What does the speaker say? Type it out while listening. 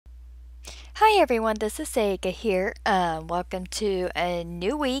Hi everyone, this is Seika here. Welcome to a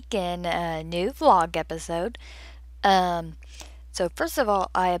new week and a new vlog episode. Um, so first of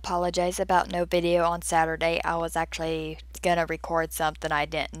all, I apologize about no video on Saturday. I was actually gonna record something. I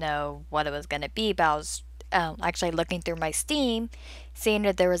didn't know what it was gonna be, but I was actually looking through my Steam, seeing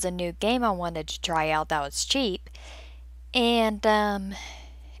that there was a new game I wanted to try out that was cheap. And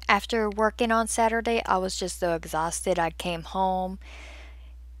after working on Saturday, I was just so exhausted. I came home.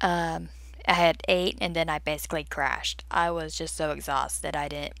 Um, I had ate and then I basically crashed. I was just so exhausted. I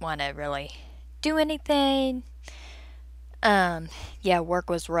didn't want to really do anything. Um, yeah, work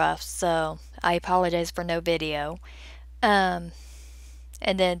was rough, so I apologize for no video. Um,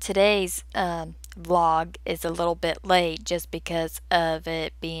 and then today's vlog is a little bit late just because of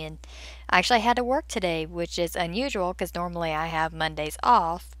it being. I actually had to work today, which is unusual because normally I have Mondays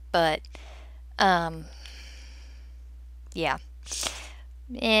off, but um, yeah.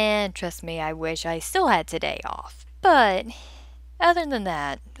 And trust me, I wish I still had today off. But other than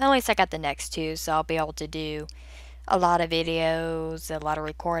that, at least I got the next two, so I'll be able to do a lot of videos, a lot of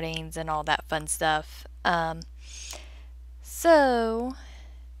recordings, and all that fun stuff. So,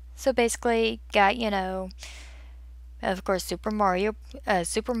 so basically, got of course, Super Mario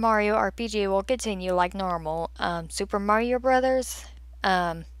RPG will continue like normal. Super Mario Brothers.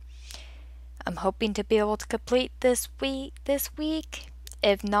 Um, I'm hoping to be able to complete this week. This week,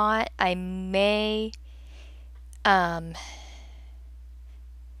 if not, I may. Um,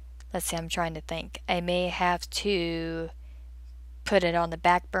 let's see, I'm trying to think. I may have to put it on the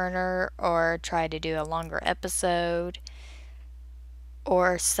back burner or try to do a longer episode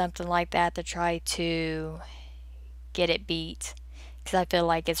or something like that to try to get it beat. Because I feel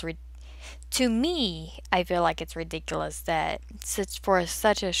like to me, I feel like it's ridiculous that for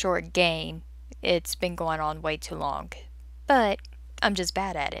such a short game, it's been going on way too long. But I'm just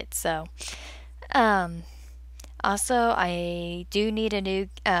bad at it, so. Um, Also, I do need a new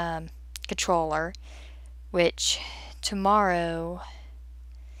controller, which tomorrow,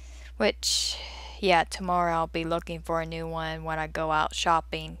 which, yeah, tomorrow I'll be looking for a new one when I go out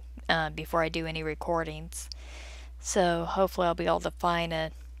shopping before I do any recordings. So hopefully I'll be able to find a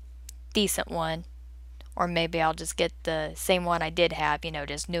decent one, or maybe I'll just get the same one I did have,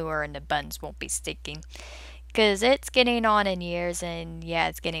 just newer and the buttons won't be sticking. Because it's getting on in years and yeah,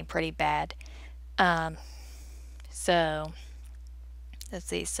 it's getting pretty bad. Um, so let's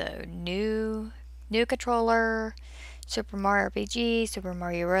see, so new controller, Super Mario RPG, Super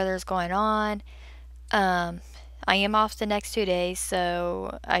Mario Brothers going on. Um, I am off the next 2 days,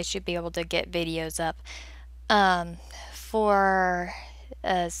 so I should be able to get videos up. For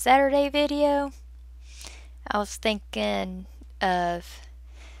a Saturday video, I was thinking of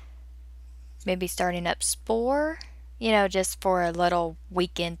maybe starting up Spore, just for a little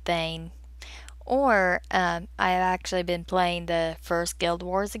weekend thing. Or I've actually been playing the first Guild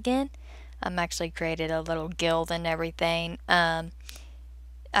Wars again. I'm actually created a little guild and everything. I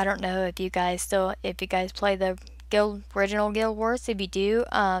don't know if you guys play the original Guild Wars. If you do,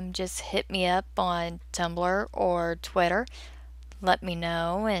 just hit me up on Tumblr or Twitter. Let me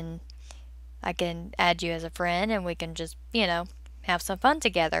know, and I can add you as a friend, and we can just have some fun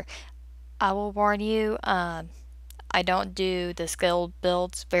together. I will warn you, I don't do the skill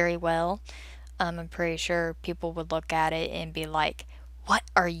builds very well. I'm pretty sure people would look at it and be like, "What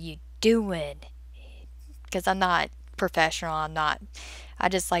are you doing?" Because I'm not professional. I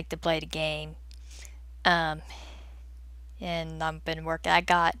just like to play the game. Um, and I've been working.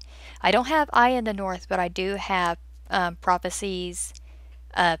 I don't have Eye in the North, but I do have Prophecies,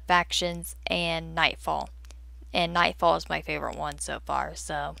 Factions, and Nightfall. And Nightfall is my favorite one so far,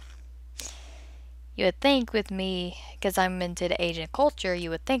 so. You would think with me, because I'm into the Asian culture, you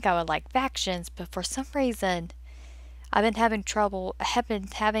would think I would like factions, but for some reason, have been having trouble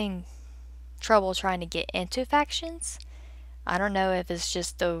trying to get into factions. I don't know if it's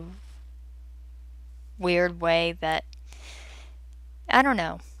just a weird way that, I don't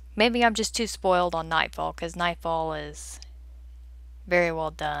know. Maybe I'm just too spoiled on Nightfall, because Nightfall is very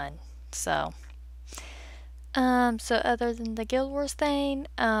well done. So other than the Guild Wars thing,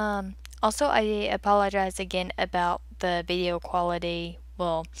 also I apologize again about the video quality,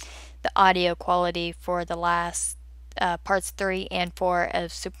 well, the audio quality for the last parts 3 and 4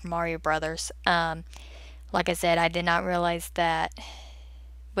 of Super Mario Brothers. Like I said, I did not realize that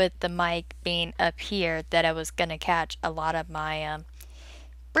with the mic being up here that I was gonna catch a lot of my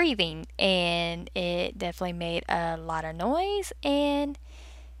breathing, and it definitely made a lot of noise, and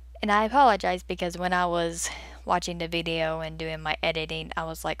I apologize because when I was watching the video and doing my editing, I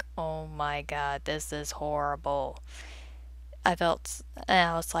was like, oh my god, this is horrible. I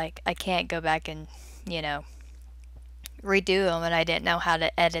was like, I can't go back and, you know, redo them, and I didn't know how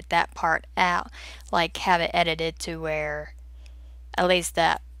to edit that part out, like have it edited to where at least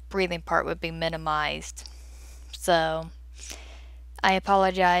that breathing part would be minimized. So I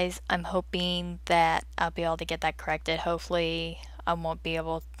apologize. I'm hoping that I'll be able to get that corrected. Hopefully I won't be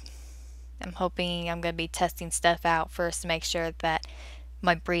able, I'm hoping I'm going to be testing stuff out first to make sure that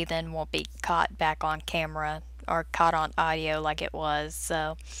my breathing won't be caught back on camera or caught on audio like it was.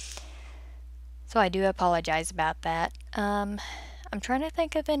 So I do apologize about that. I'm trying to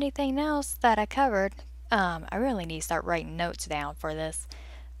think of anything else that I covered. I really need to start writing notes down for this.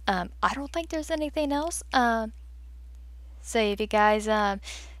 I don't think there's anything else. So if you guys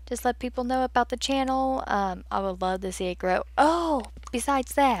just let people know about the channel, I would love to see it grow. Oh,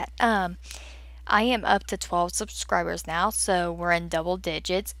 besides that, I am up to 12 subscribers now, so we're in double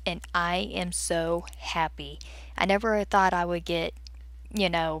digits, and I am so happy. I never thought I would get, you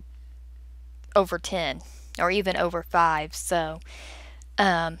know, over 10 or even over 5. So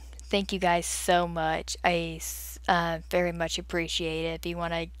thank you guys so much. I very much appreciate it. If you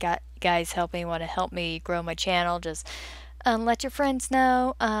want to guys want to help me grow my channel, just let your friends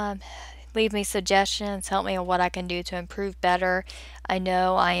know. Leave me suggestions, help me on what I can do to improve better. I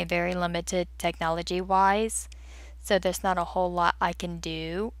know I am very limited technology wise, so there's not a whole lot I can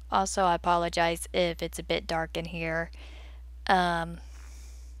do. Also, I apologize if it's a bit dark in here. I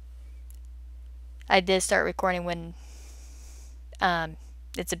did start recording when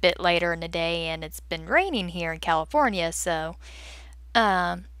it's a bit later in the day, and it's been raining here in California, so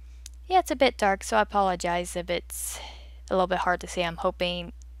yeah, it's a bit dark, so I apologize if it's a little bit hard to see. I'm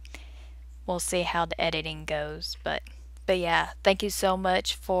hoping we'll see how the editing goes, but yeah, thank you so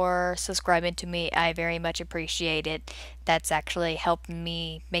much for subscribing to me. I very much appreciate it. That's actually helping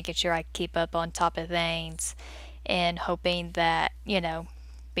me, making sure I keep up on top of things, and hoping that, you know,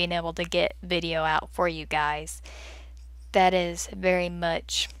 being able to get video out for you guys. That is very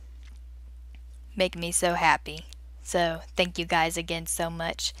much making me so happy. So thank you guys again so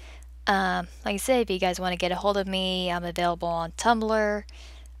much. Like I said, if you guys want to get a hold of me, I'm available on Tumblr,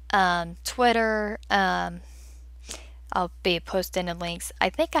 Twitter. I'll be posting the links. I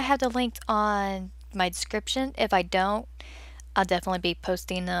think I have the links on my description. If I don't, I'll definitely be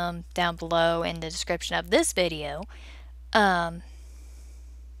posting them down below in the description of this video. So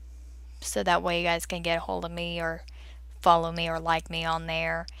that way you guys can get a hold of me or follow me or like me on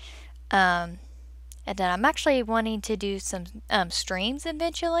there. And then I'm actually wanting to do some streams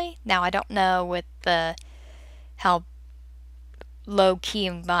eventually. Now I don't know with how low key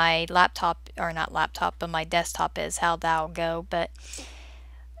my laptop, or not laptop, but my desktop is, how that'll go, but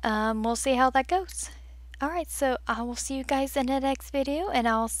we'll see how that goes. Alright, so I will see you guys in the next video, and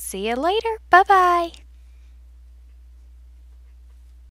I'll see you later. Bye bye.